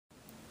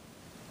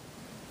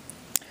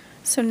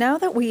So now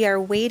that we are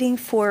waiting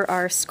for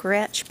our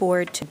scratch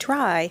board to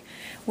dry,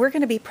 we're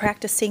going to be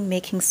practicing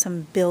making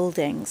some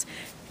buildings.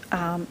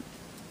 And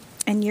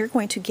you're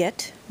going to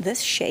get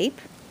this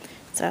shape.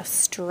 It's a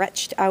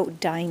stretched out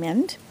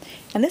diamond.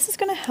 And this is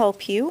going to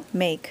help you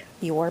make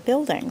your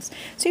buildings.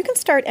 So you can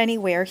start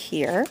anywhere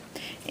here.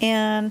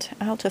 And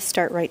I'll just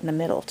start right in the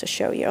middle to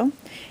show you.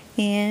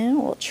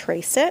 And we'll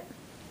trace it.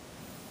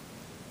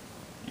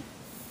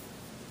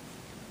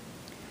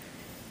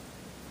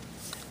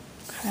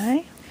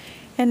 Okay.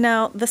 And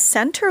now the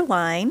center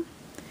line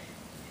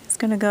is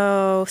going to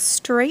go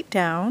straight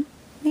down,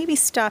 maybe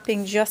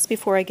stopping just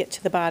before I get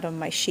to the bottom of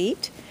my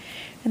sheet.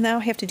 And now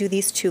I have to do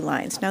these two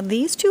lines. Now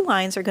these two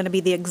lines are going to be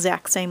the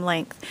exact same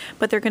length,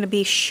 but they're going to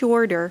be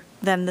shorter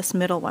than this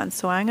middle one.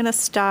 So I'm going to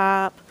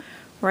stop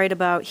right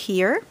about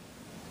here,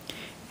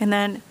 and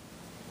then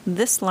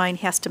this line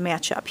has to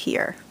match up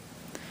here.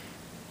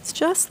 It's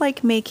just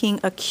like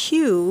making a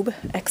cube,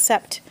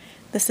 except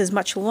this is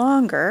much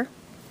longer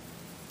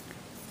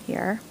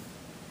here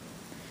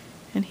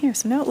and here.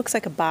 So now it looks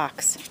like a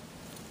box.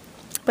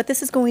 But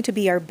this is going to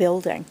be our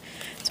building.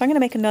 So I'm going to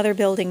make another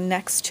building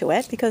next to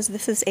it because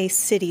this is a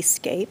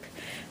cityscape.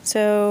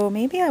 So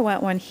maybe I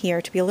want one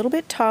here to be a little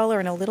bit taller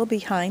and a little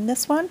behind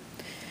this one.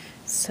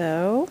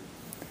 So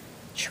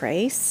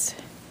trace.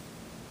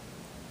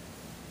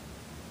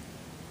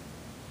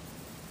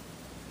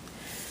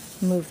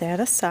 Move that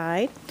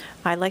aside.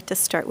 I like to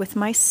start with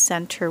my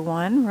center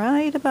one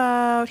right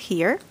about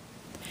here.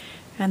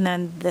 And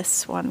then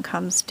this one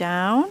comes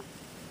down.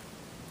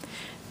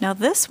 Now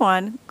this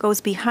one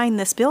goes behind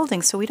this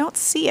building, so we don't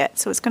see it.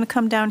 So it's going to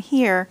come down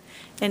here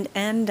and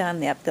end on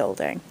that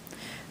building.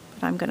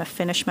 But I'm going to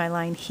finish my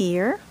line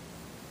here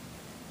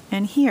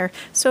and here.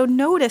 So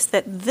notice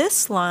that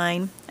this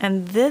line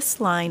and this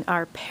line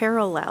are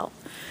parallel.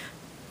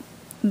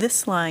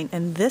 This line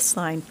and this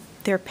line,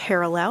 they're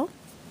parallel,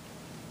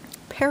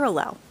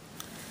 parallel.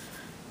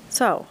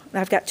 So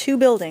I've got two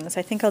buildings.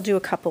 I think I'll do a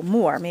couple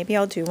more. Maybe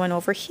I'll do one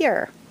over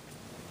here.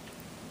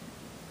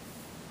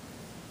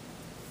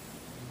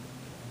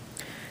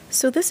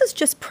 So this is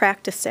just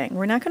practicing.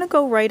 We're not going to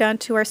go right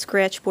onto our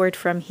scratch board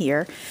from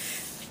here.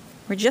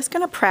 We're just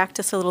going to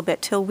practice a little bit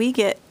till we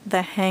get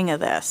the hang of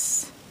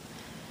this.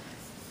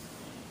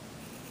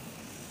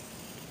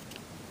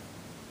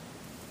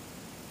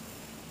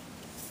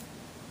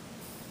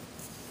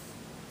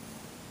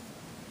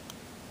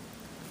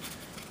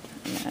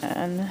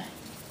 And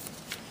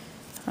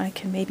I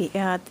can maybe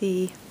add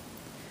the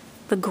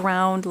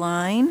ground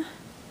line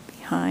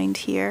behind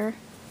here.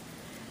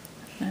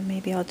 And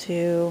maybe I'll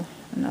do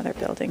another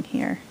building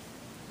here.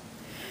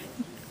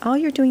 All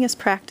you're doing is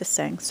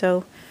practicing,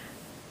 so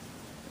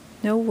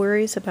no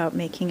worries about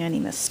making any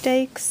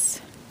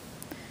mistakes.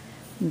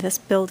 This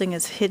building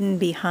is hidden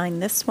behind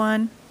this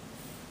one.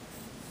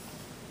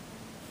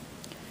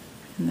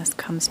 And this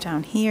comes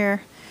down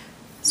here.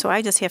 So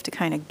I just have to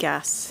kind of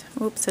guess.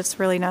 Oops, it's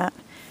really not.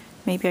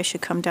 Maybe I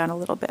should come down a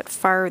little bit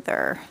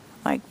farther,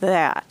 like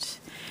that.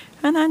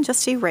 And then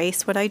just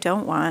erase what I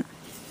don't want.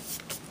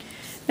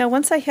 Now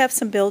once I have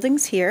some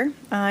buildings here,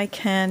 I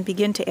can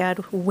begin to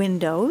add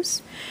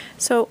windows.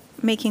 So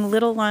making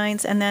little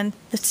lines, and then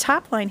the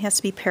top line has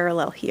to be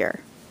parallel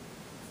here.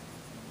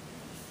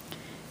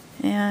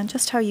 And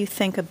just how you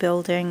think a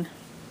building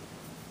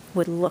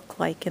would look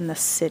like in the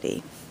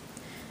city.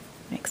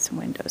 Make some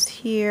windows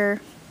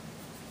here.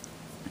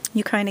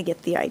 You kind of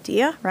get the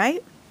idea,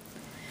 right?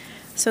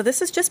 So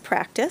this is just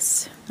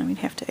practice. I'm going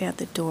to have to add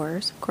the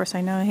doors. Of course, I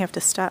know I have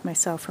to stop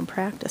myself from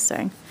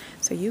practicing,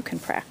 so you can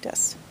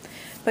practice.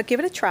 But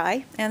give it a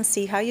try and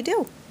see how you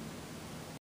do.